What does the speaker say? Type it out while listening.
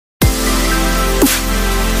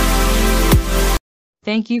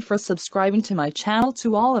Thank you for subscribing to my channel.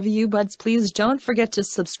 To all of you buds, please don't forget to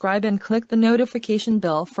subscribe and click the notification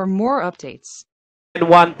bell for more updates.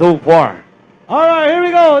 1, 2, 4. All right, here we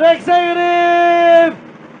go. The executive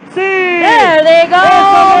C. There they go.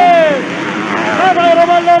 Tatay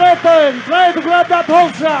Roman Loreto trying to grab that hole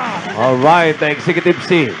shot. All right, the executive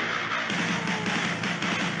C.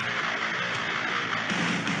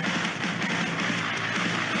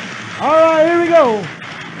 All right, here we go.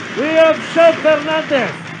 We have Chef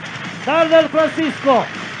Fernandez, Daniel Francisco,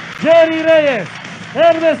 Jerry Reyes,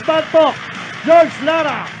 Hermes Bantok, George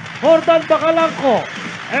Lara, Jordan Bacalangco,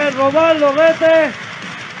 and Roman Lorete,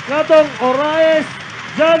 Katong Oraes,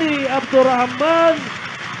 Johnny Abdurrahman,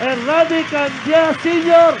 and Randy Candia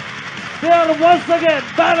Sr. They are once again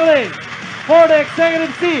battling for the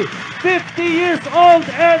Executive C, 50 years old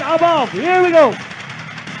and above. Here we go.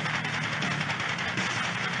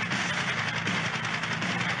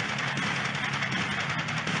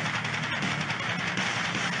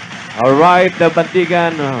 All right, the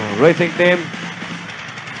Bantigan racing team.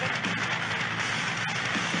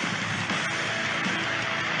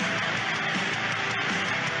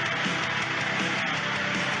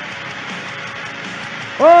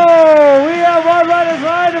 Oh, we have one runner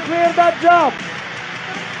trying to clear that jump.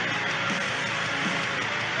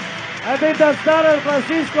 I think that's Daniel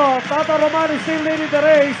Francisco. Tata Roman is still leading the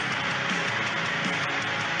race.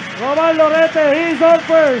 Roman Lorete, he's on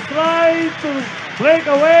first, trying to break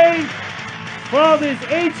away from his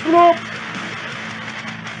age group.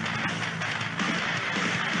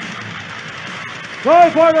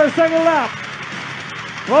 Going for their second lap.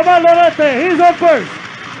 Roman Lorete, he's on first.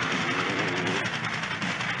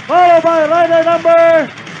 Followed by rider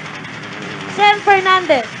number Shem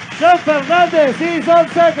Fernandez. Chef Fernandez, he's on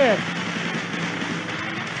second.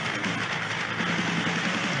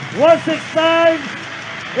 169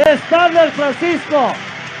 is Daniel Francisco.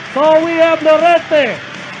 So we have Lorete,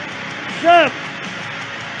 Chef,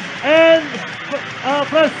 and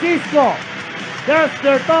Francisco. That's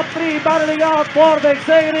their top three battling out for the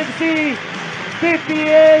Executive C, 50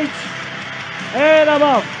 age and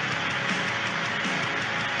above.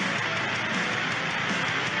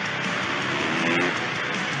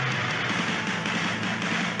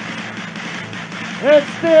 It's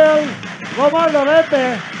still Roman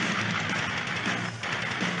Lorete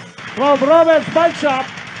from Roman's Bike Shop.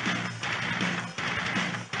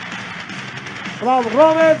 From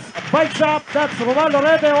Roman's Bike Shop, that's Roman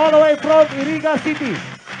Lorete all the way from Iriga City.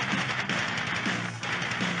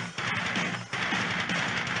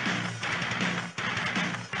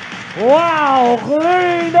 Wow,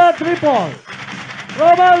 clearing that triple.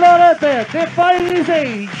 Roman Lorete defying his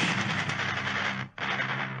age.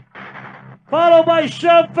 Followed by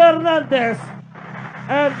Chef Fernandez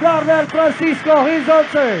and Darnell Francisco, he's on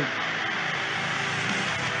third.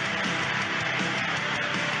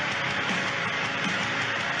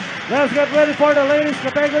 Let's get ready for the ladies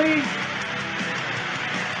category.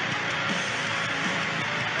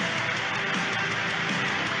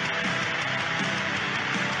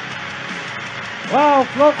 Wow,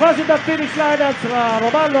 crossing the finish line, that's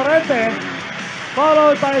Roman Lorete,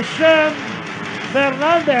 followed by Shem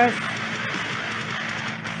Fernandez.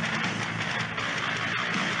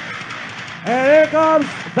 And here comes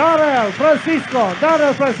Darrell Francisco.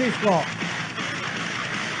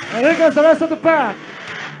 And here comes the rest of the pack.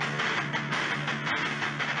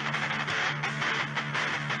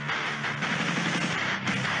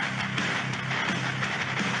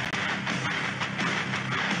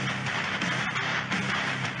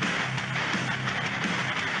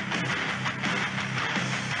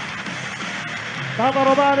 Tata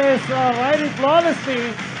Roman is riding flawlessly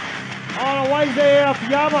on a YJF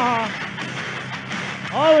Yamaha.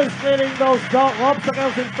 Always clearing those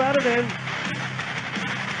obstacles in front of him.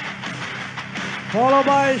 Followed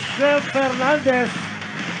by Chef Fernandez.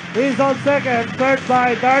 He's on second. Third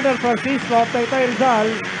by Darnell Francisco of Taytay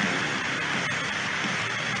Rizal.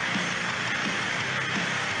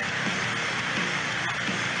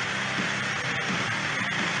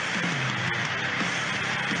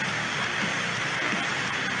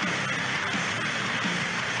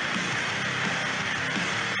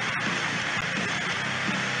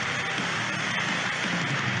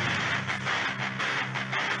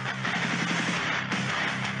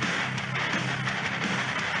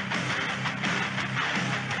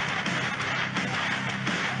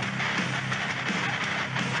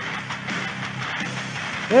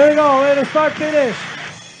 Here we go, in the start finish.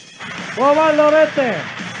 Roman Lorete,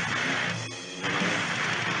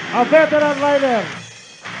 a veteran rider.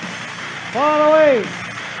 Far away.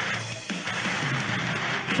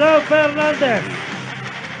 Chef Fernandez.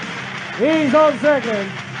 He's on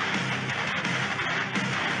second.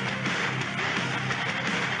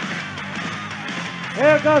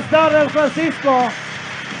 Here comes Daniel Francisco.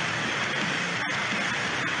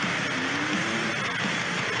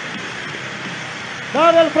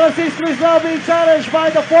 Daniel Francisco is now being challenged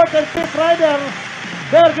by the fourth and fifth rider.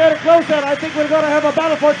 They're getting closer. I think we're going to have a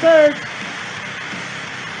battle for third.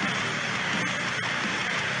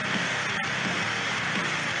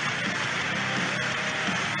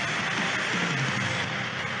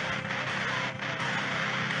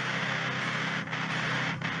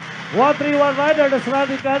 One 3-1 rider, that's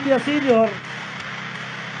Randy Candia Sr.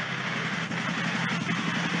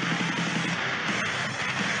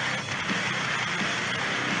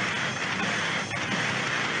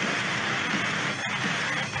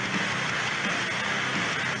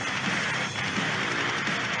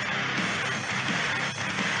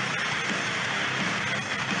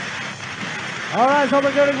 All right, so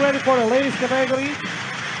we're getting ready for the ladies category.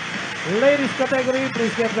 Ladies category,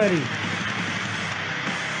 please get ready.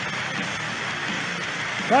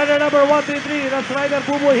 Rider number 123, that's Rider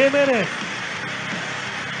Buboy Jimenez.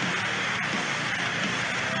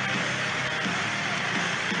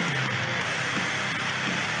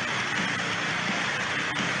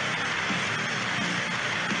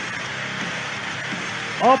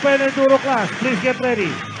 Open Enduro class, please get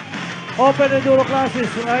ready. Open Enduro class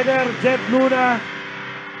is Rider Jet Luna,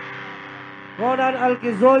 Ronan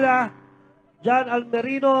Alquizola, John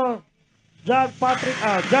Almerino, John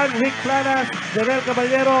Rick Planas, Janel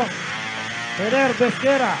Caballero, Fener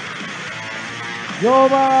Besquera,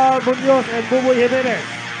 Yoma Munoz, and Buboy Jimenez.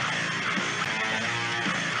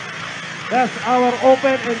 That's our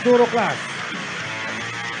Open Enduro class.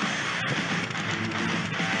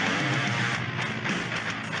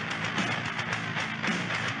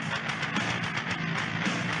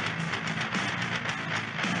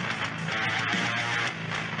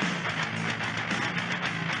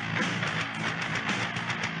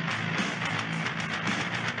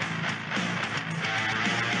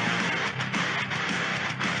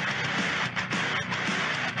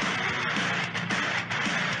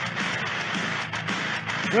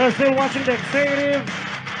 We're still watching the executive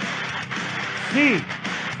C.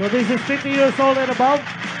 So this is 50 years old and above.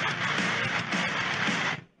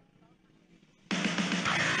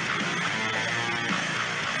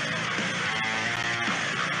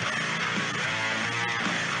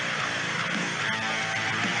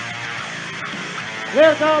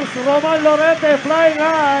 Here comes Roman Lorente flying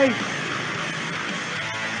high.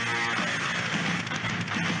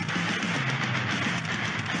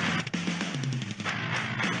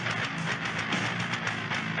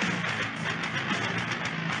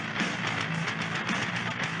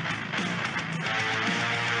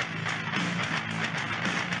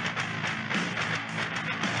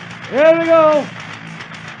 Here we go.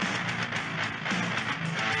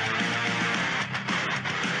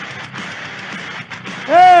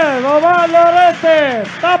 And Roman Lorente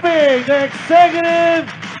topping the executive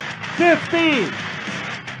 50.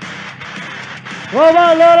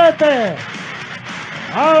 Roman Lorente.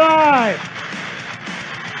 All right.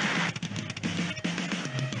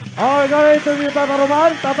 We're going to interview Tata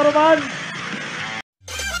Roman. Tata Roman.